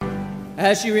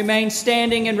As you remain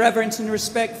standing in reverence and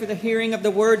respect for the hearing of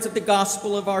the words of the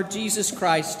gospel of our Jesus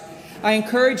Christ, I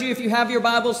encourage you, if you have your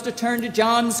Bibles, to turn to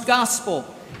John's Gospel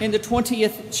in the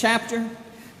 20th chapter,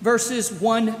 verses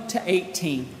 1 to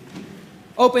 18.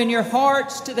 Open your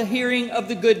hearts to the hearing of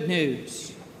the good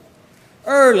news.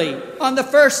 Early on the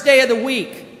first day of the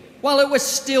week, while it was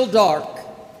still dark,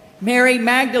 Mary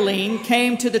Magdalene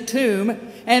came to the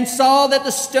tomb and saw that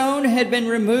the stone had been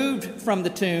removed from the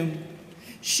tomb.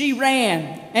 She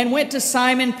ran and went to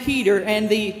Simon Peter and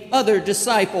the other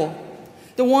disciple,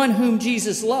 the one whom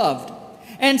Jesus loved,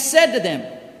 and said to them,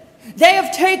 "They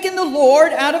have taken the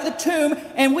Lord out of the tomb,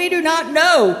 and we do not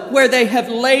know where they have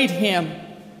laid him."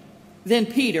 Then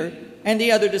Peter and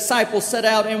the other disciple set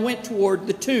out and went toward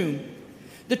the tomb.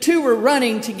 The two were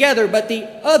running together, but the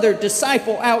other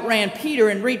disciple outran Peter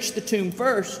and reached the tomb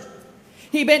first.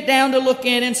 He bent down to look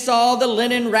in and saw the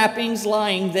linen wrappings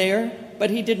lying there, but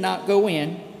he did not go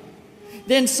in.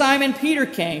 Then Simon Peter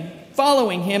came,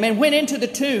 following him, and went into the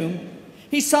tomb.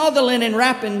 He saw the linen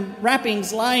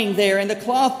wrappings lying there, and the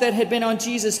cloth that had been on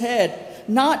Jesus' head,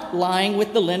 not lying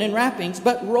with the linen wrappings,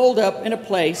 but rolled up in a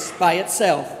place by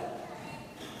itself.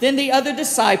 Then the other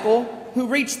disciple, who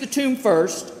reached the tomb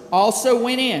first, also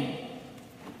went in,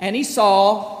 and he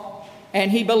saw,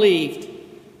 and he believed.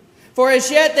 For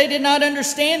as yet they did not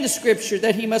understand the scripture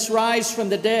that he must rise from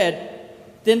the dead.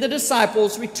 Then the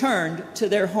disciples returned to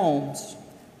their homes.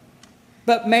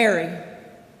 But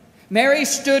Mary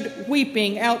stood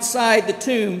weeping outside the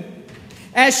tomb.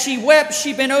 As she wept,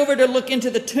 she bent over to look into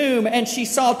the tomb, and she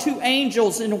saw two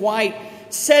angels in white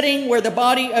sitting where the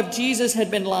body of Jesus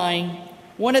had been lying,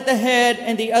 one at the head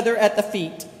and the other at the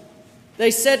feet.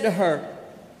 They said to her,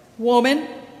 "Woman,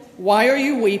 why are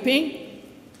you weeping?"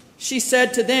 She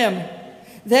said to them,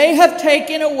 "They have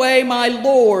taken away my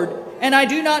Lord, and I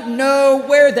do not know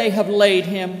where they have laid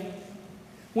him."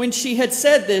 When she had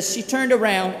said this, she turned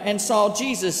around and saw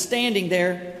Jesus standing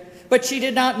there, but she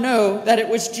did not know that it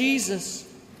was Jesus.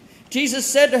 Jesus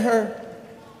said to her,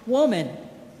 "Woman,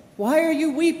 why are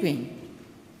you weeping?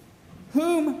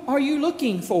 Whom are you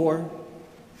looking for?"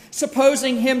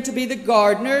 Supposing him to be the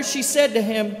gardener, she said to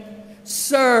him,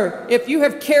 "Sir, if you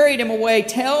have carried him away,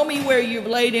 tell me where you've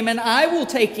laid him, and I will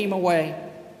take him away."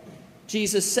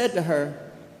 Jesus said to her,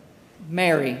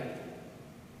 "Mary."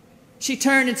 She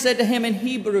turned and said to him in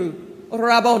Hebrew,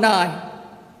 "Rabboni,"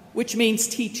 which means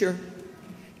teacher.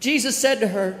 Jesus said to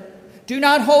her, "Do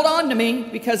not hold on to me,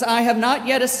 because I have not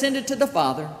yet ascended to the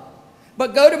Father.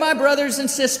 But go to my brothers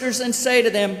and sisters and say to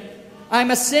them,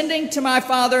 I'm ascending to my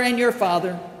Father and your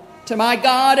Father, to my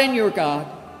God and your God."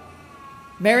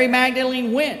 Mary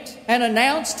Magdalene went and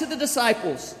announced to the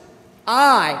disciples,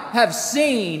 "I have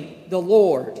seen the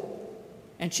Lord."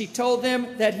 And she told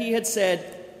them that he had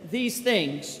said these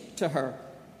things to her.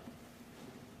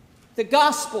 The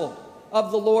gospel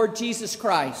of the Lord Jesus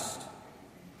Christ.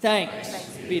 Thanks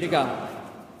be to God.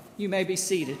 You may be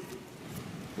seated.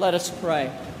 Let us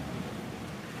pray.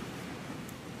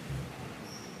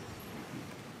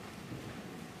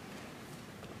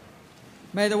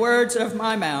 May the words of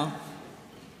my mouth,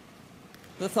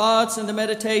 the thoughts and the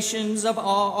meditations of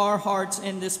all our hearts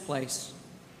in this place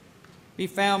be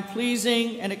found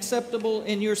pleasing and acceptable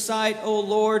in your sight, O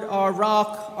Lord, our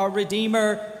rock, our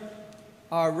redeemer,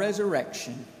 our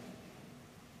resurrection.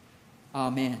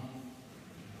 Amen.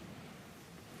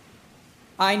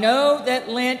 I know that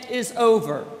Lent is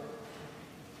over.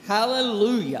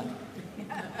 Hallelujah.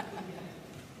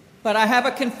 But I have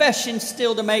a confession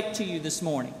still to make to you this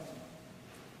morning.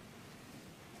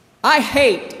 I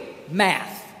hate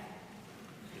math.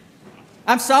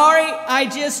 I'm sorry, I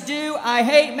just do. I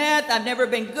hate math. I've never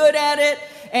been good at it.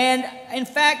 And in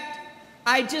fact,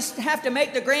 I just have to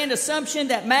make the grand assumption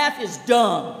that math is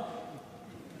dumb.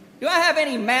 Do I have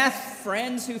any math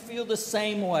friends who feel the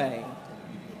same way?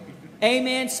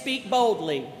 Amen. Speak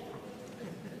boldly.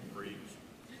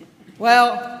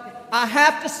 Well, I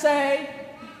have to say,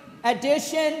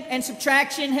 addition and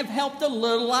subtraction have helped a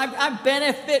little. I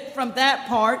benefit from that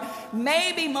part.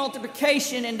 Maybe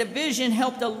multiplication and division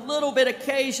helped a little bit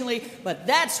occasionally, but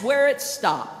that's where it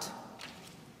stopped.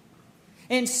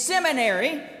 In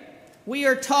seminary, we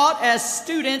are taught as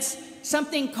students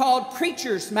something called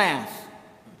preacher's math.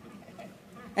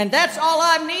 And that's all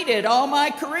I've needed all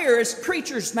my career is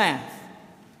preacher's math.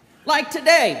 Like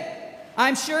today,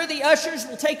 I'm sure the ushers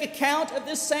will take account of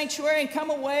this sanctuary and come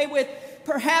away with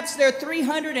perhaps there are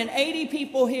 380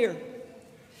 people here.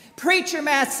 Preacher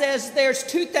math says there's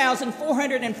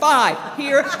 2,405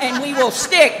 here, and we will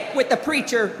stick with the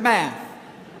preacher math.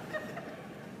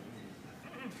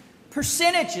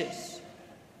 Percentages,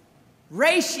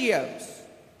 ratios,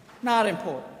 not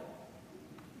important.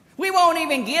 We We won't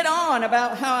even get on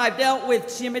about how I've dealt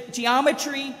with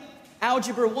geometry,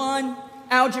 Algebra 1,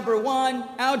 Algebra 1,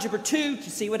 Algebra 2. Did you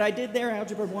see what I did there?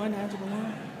 Algebra 1, Algebra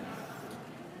 1.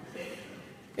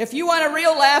 If you want a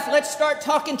real laugh, let's start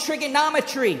talking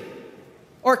trigonometry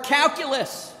or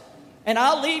calculus. And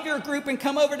I'll leave your group and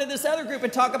come over to this other group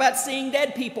and talk about seeing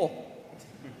dead people.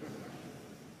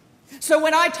 So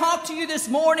when I talk to you this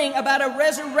morning about a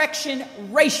resurrection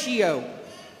ratio,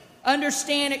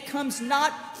 understand it comes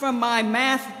not from my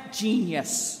math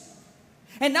genius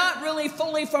and not really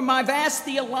fully from my vast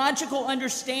theological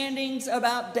understandings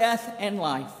about death and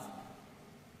life,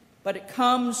 but it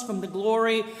comes from the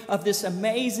glory of this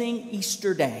amazing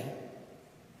Easter day.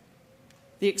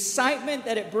 The excitement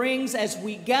that it brings as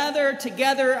we gather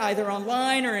together, either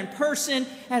online or in person,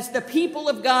 as the people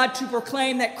of God to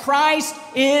proclaim that Christ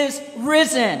is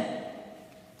risen.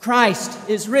 Christ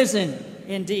is risen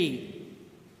indeed.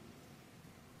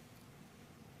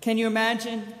 Can you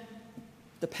imagine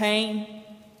the pain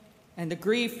and the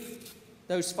grief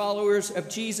those followers of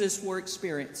Jesus were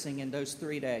experiencing in those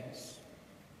 3 days?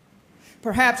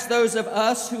 Perhaps those of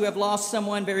us who have lost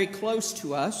someone very close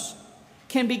to us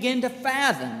can begin to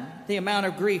fathom the amount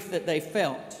of grief that they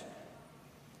felt.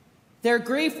 Their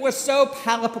grief was so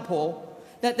palpable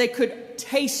that they could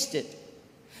taste it.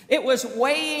 It was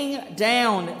weighing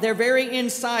down their very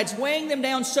insides, weighing them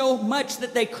down so much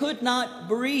that they could not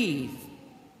breathe.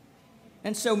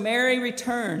 And so Mary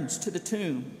returns to the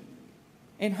tomb.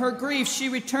 In her grief, she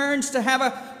returns to have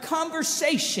a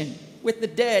conversation with the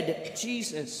dead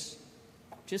Jesus.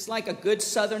 Just like a good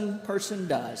Southern person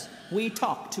does. We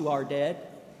talk to our dead.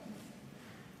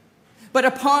 But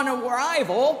upon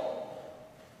arrival,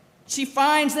 she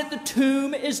finds that the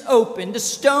tomb is open. The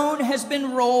stone has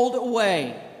been rolled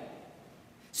away.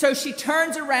 So she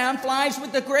turns around, flies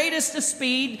with the greatest of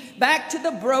speed back to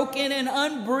the broken and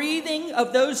unbreathing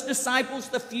of those disciples,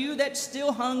 the few that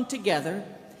still hung together,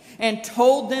 and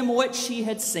told them what she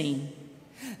had seen.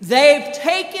 They've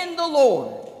taken the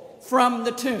Lord from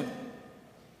the tomb.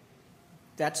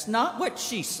 That's not what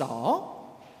she saw.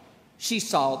 She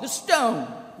saw the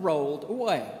stone rolled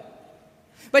away.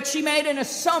 But she made an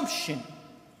assumption.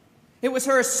 It was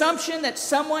her assumption that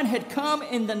someone had come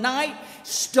in the night,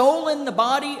 stolen the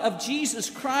body of Jesus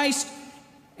Christ,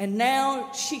 and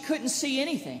now she couldn't see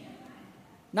anything,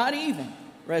 not even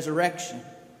resurrection.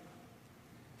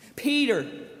 Peter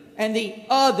and the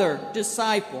other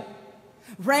disciple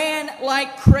ran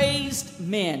like crazed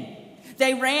men.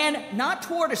 They ran not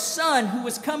toward a son who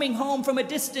was coming home from a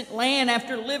distant land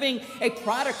after living a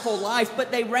prodigal life,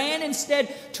 but they ran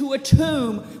instead to a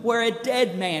tomb where a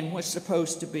dead man was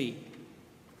supposed to be.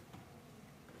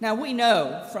 Now we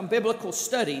know from biblical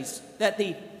studies that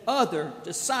the other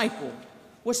disciple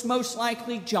was most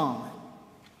likely John.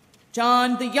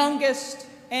 John, the youngest,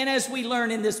 and as we learn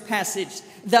in this passage,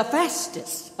 the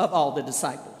fastest of all the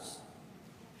disciples.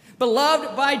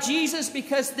 Beloved by Jesus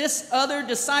because this other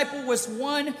disciple was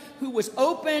one who was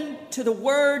open to the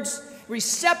words,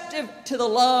 receptive to the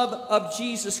love of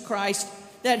Jesus Christ,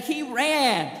 that he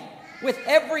ran with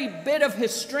every bit of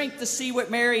his strength to see what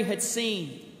Mary had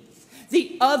seen.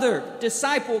 The other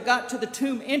disciple got to the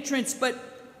tomb entrance but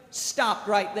stopped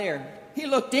right there. He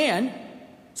looked in,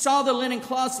 saw the linen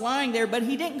cloths lying there, but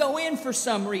he didn't go in for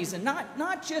some reason,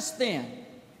 not just then.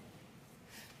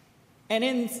 And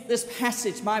in this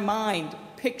passage, my mind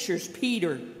pictures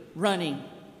Peter running.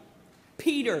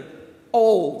 Peter,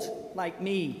 old like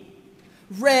me,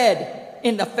 red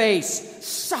in the face,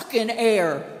 sucking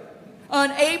air,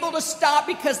 unable to stop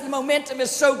because the momentum is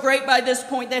so great by this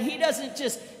point that he doesn't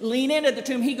just lean into the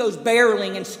tomb, he goes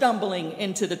barreling and stumbling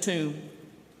into the tomb.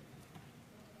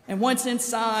 And once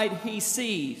inside, he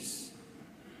sees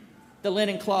the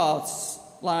linen cloths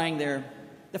lying there,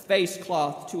 the face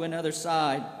cloth to another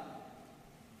side.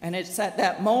 And it's at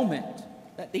that moment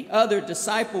that the other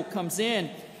disciple comes in,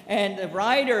 and the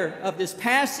writer of this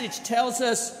passage tells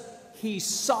us he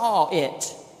saw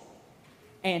it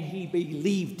and he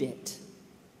believed it.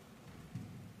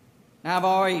 Now, I've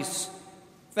always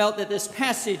felt that this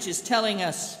passage is telling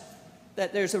us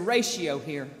that there's a ratio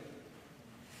here.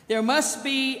 There must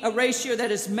be a ratio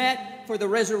that is met for the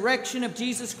resurrection of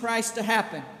Jesus Christ to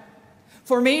happen.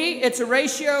 For me, it's a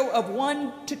ratio of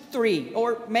 1 to 3,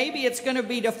 or maybe it's going to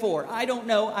be to 4. I don't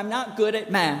know. I'm not good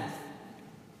at math.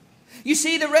 You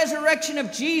see, the resurrection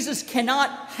of Jesus cannot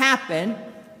happen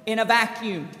in a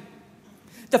vacuum.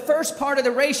 The first part of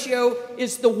the ratio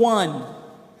is the 1.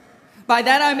 By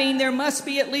that I mean there must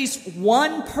be at least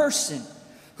one person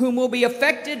whom will be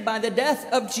affected by the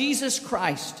death of Jesus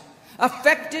Christ,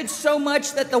 affected so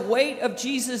much that the weight of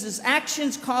Jesus'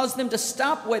 actions caused them to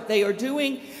stop what they are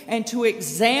doing and to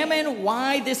examine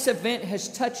why this event has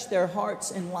touched their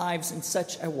hearts and lives in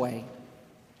such a way.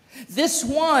 This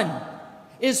one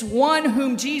is one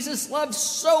whom Jesus loves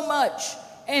so much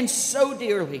and so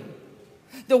dearly,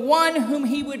 the one whom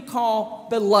he would call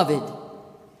beloved,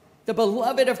 the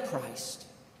beloved of Christ.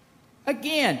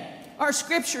 Again, our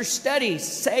scripture studies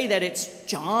say that it's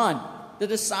John, the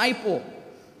disciple,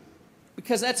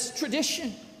 because that's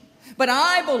tradition. But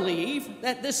I believe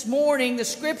that this morning the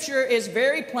scripture is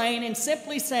very plain in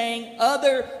simply saying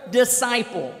other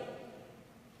disciple,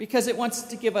 because it wants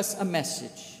to give us a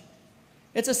message.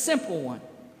 It's a simple one.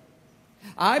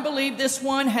 I believe this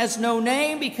one has no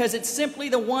name because it's simply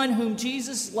the one whom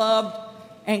Jesus loved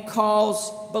and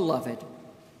calls beloved.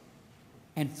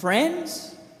 And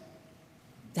friends,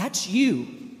 that's you.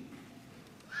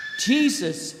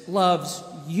 Jesus loves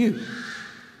you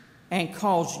and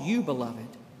calls you beloved.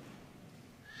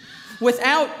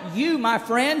 Without you, my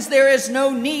friends, there is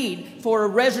no need for a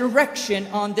resurrection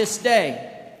on this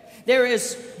day. There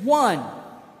is one,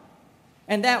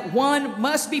 and that one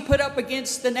must be put up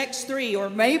against the next three or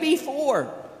maybe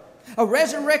four. A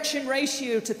resurrection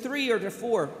ratio to 3 or to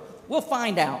 4. We'll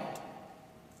find out.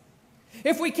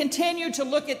 If we continue to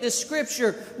look at this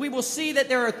scripture, we will see that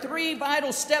there are 3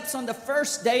 vital steps on the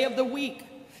first day of the week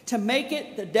to make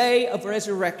it the day of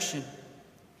resurrection.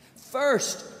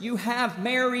 First, you have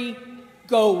Mary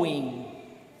going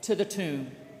to the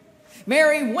tomb.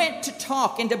 Mary went to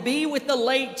talk and to be with the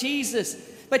late Jesus,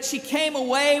 but she came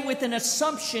away with an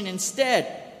assumption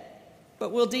instead.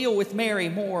 But we'll deal with Mary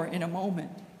more in a moment.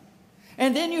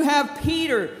 And then you have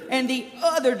Peter and the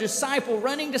other disciple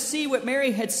running to see what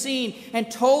Mary had seen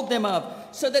and told them of,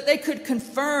 so that they could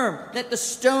confirm that the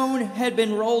stone had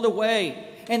been rolled away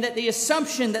and that the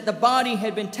assumption that the body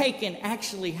had been taken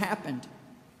actually happened.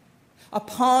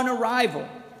 Upon arrival,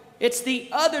 it's the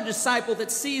other disciple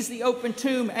that sees the open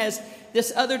tomb as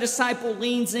this other disciple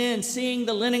leans in, seeing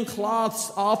the linen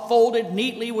cloths all folded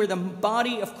neatly where the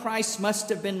body of Christ must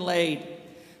have been laid.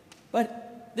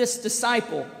 But this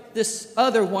disciple, this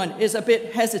other one, is a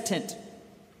bit hesitant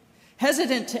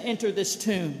to enter this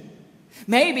tomb.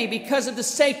 Maybe because of the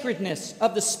sacredness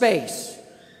of the space.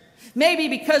 Maybe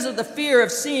because of the fear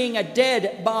of seeing a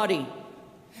dead body.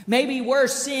 Maybe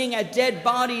worse, seeing a dead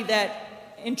body that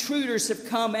intruders have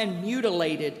come and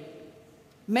mutilated.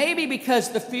 Maybe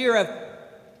because the fear of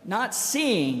not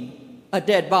seeing a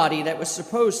dead body that was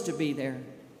supposed to be there.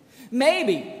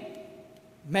 Maybe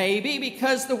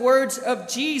because the words of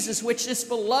Jesus, which this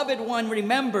beloved one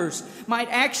remembers, might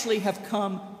actually have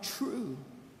come true.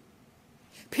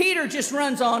 Peter just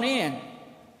runs on in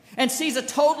and sees a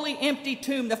totally empty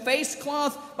tomb, the face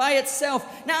cloth by itself.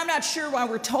 Now, I'm not sure why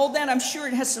we're told that. I'm sure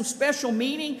it has some special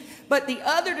meaning. But the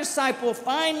other disciple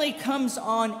finally comes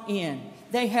on in.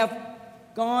 They have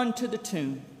gone to the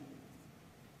tomb.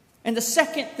 And the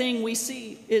second thing we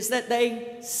see is that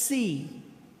they see.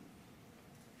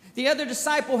 The other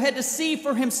disciple had to see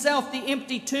for himself the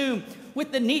empty tomb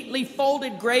with the neatly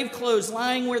folded grave clothes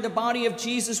lying where the body of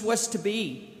Jesus was to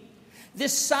be.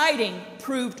 This sighting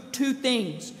proved 2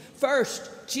 things. First,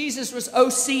 Jesus was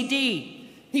OCD.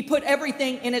 He put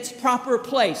everything in its proper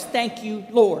place. Thank you,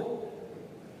 Lord.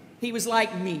 He was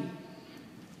like me.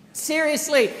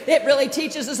 Seriously, it really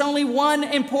teaches us only one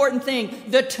important thing.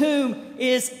 The tomb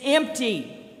is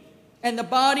empty. And the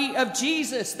body of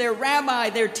Jesus, their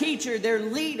rabbi, their teacher, their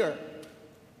leader,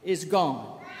 is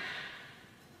gone.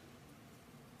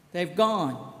 They've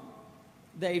gone.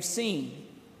 They've seen.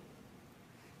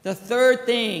 The third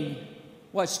thing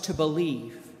was to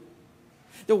believe.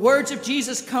 The words of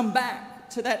Jesus come back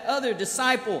to that other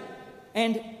disciple,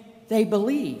 and they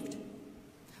believed.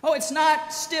 Oh, it's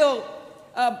not still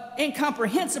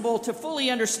incomprehensible to fully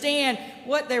understand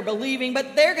what they're believing,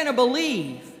 but they're going to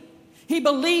believe. He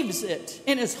believes it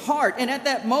in his heart. And at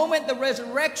that moment, the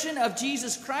resurrection of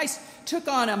Jesus Christ took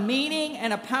on a meaning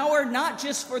and a power, not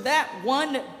just for that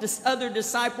one other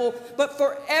disciple, but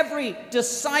for every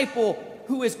disciple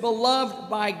who is beloved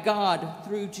by God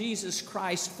through Jesus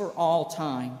Christ for all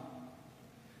time.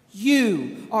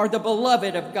 You are the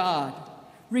beloved of God.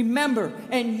 Remember,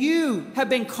 and you have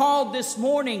been called this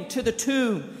morning to the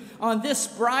tomb on this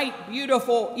bright,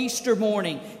 beautiful Easter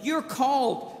morning. You're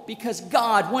called because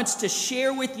God wants to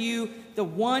share with you the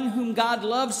one whom God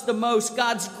loves the most,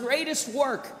 God's greatest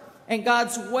work, and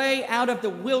God's way out of the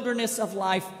wilderness of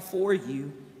life for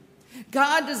you.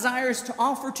 God desires to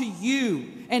offer to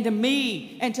you and to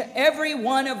me and to every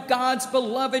one of God's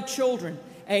beloved children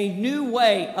a new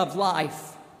way of life.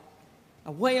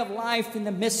 A way of life in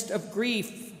the midst of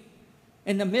grief,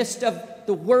 in the midst of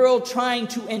the world trying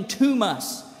to entomb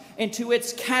us into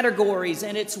its categories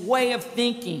and its way of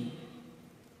thinking.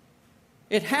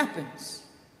 It happens,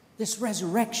 this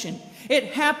resurrection.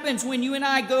 It happens when you and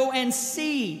I go and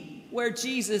see where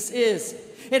Jesus is.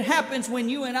 It happens when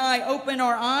you and I open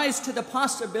our eyes to the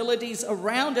possibilities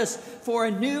around us for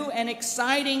a new and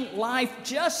exciting life,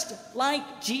 just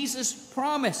like Jesus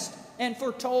promised and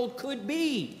foretold could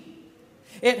be.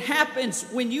 It happens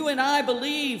when you and I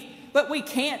believe, but we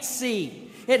can't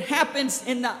see. It happens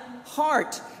in the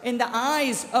heart, in the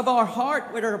eyes of our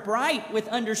heart that are bright with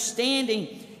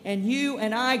understanding, and you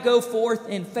and I go forth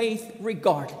in faith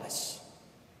regardless.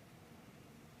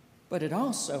 But it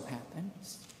also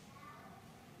happens.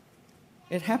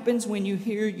 It happens when you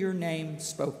hear your name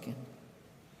spoken.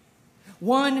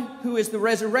 One who is the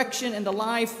resurrection and the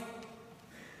life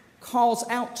calls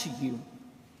out to you,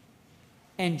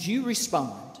 and you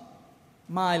respond,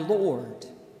 "My Lord,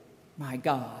 my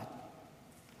God,"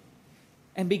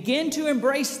 and begin to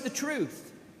embrace the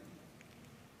truth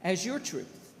as your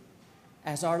truth,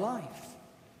 as our life.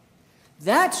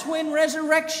 That's when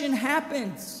resurrection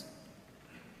happens.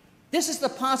 This is the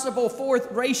possible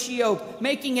fourth ratio,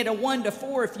 making it a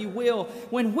 1-to-4, if you will.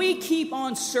 When we keep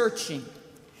on searching,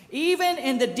 even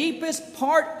in the deepest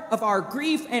part of our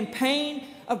grief and pain,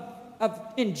 of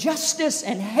injustice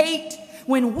and hate,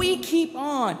 when we keep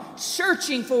on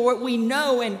searching for what we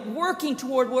know and working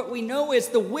toward what we know is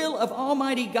the will of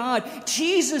Almighty God,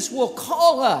 Jesus will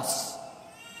call us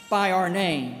by our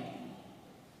name.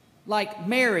 Like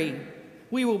Mary,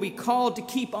 we will be called to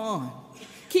keep on.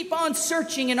 Keep on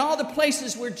searching in all the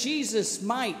places where Jesus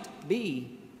might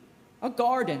be. A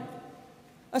garden,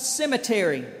 a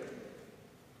cemetery,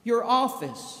 your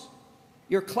office,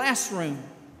 your classroom,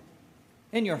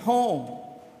 in your home,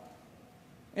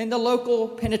 in the local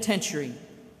penitentiary,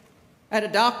 at a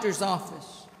doctor's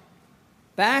office,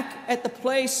 back at the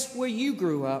place where you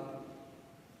grew up,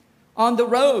 on the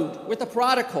road with a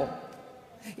prodigal,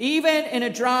 even in a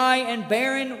dry and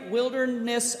barren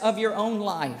wilderness of your own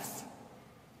life.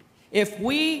 If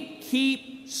we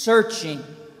keep searching,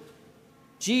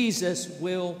 Jesus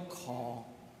will call.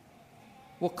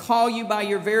 Will call you by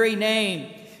your very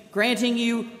name, granting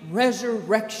you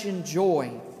resurrection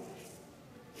joy.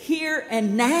 Here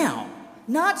and now,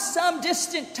 not some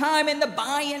distant time in the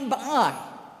by and by.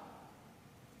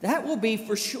 That will be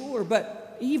for sure,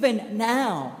 but even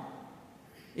now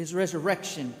is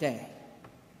Resurrection Day.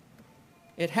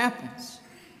 It happens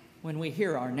when we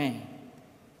hear our name.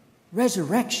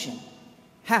 Resurrection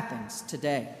happens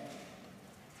today.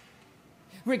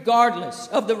 Regardless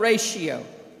of the ratio,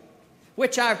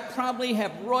 which I probably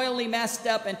have royally messed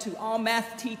up, and to all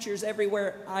math teachers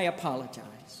everywhere, I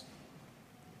apologize.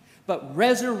 But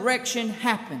resurrection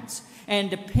happens and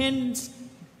depends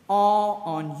all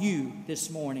on you this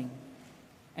morning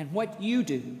and what you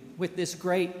do with this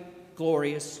great,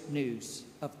 glorious news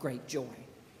of great joy.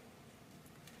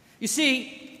 You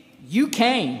see, you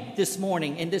came this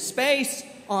morning in this space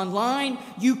online.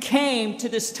 You came to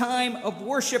this time of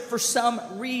worship for some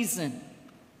reason.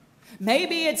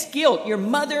 Maybe it's guilt. Your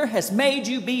mother has made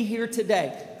you be here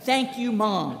today. Thank you,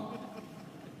 Mom.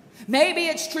 Maybe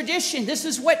it's tradition. This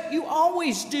is what you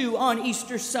always do on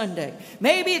Easter Sunday.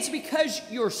 Maybe it's because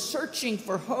you're searching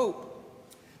for hope.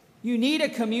 You need a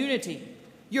community.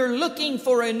 You're looking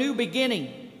for a new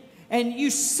beginning. And you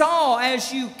saw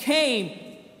as you came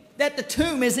that the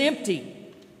tomb is empty.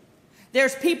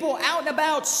 There's people out and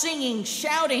about singing,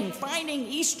 shouting, finding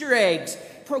Easter eggs,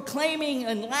 proclaiming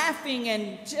and laughing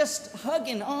and just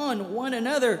hugging on one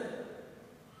another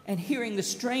and hearing the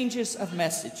strangest of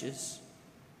messages.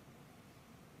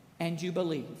 And you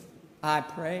believe. I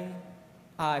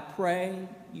pray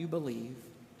you believe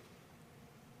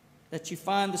that you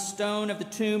find the stone of the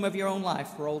tomb of your own life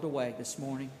rolled away this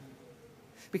morning.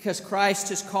 Because Christ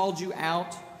has called you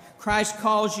out. Christ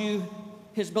calls you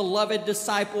his beloved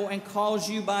disciple and calls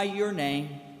you by your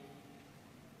name.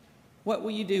 What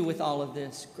will you do with all of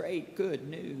this great, good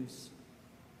news?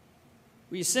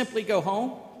 Will you simply go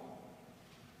home?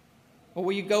 Or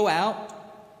will you go out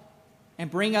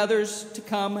and bring others to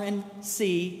come and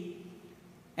see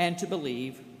and to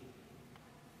believe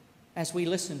as we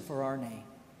listen for our name?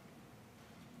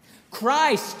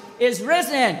 Christ is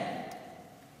risen.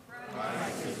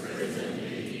 Christ is risen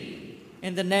indeed.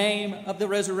 In the name of the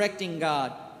resurrecting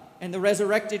God and the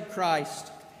resurrected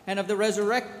Christ and of the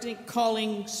resurrecting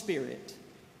calling Spirit.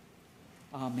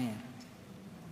 Amen.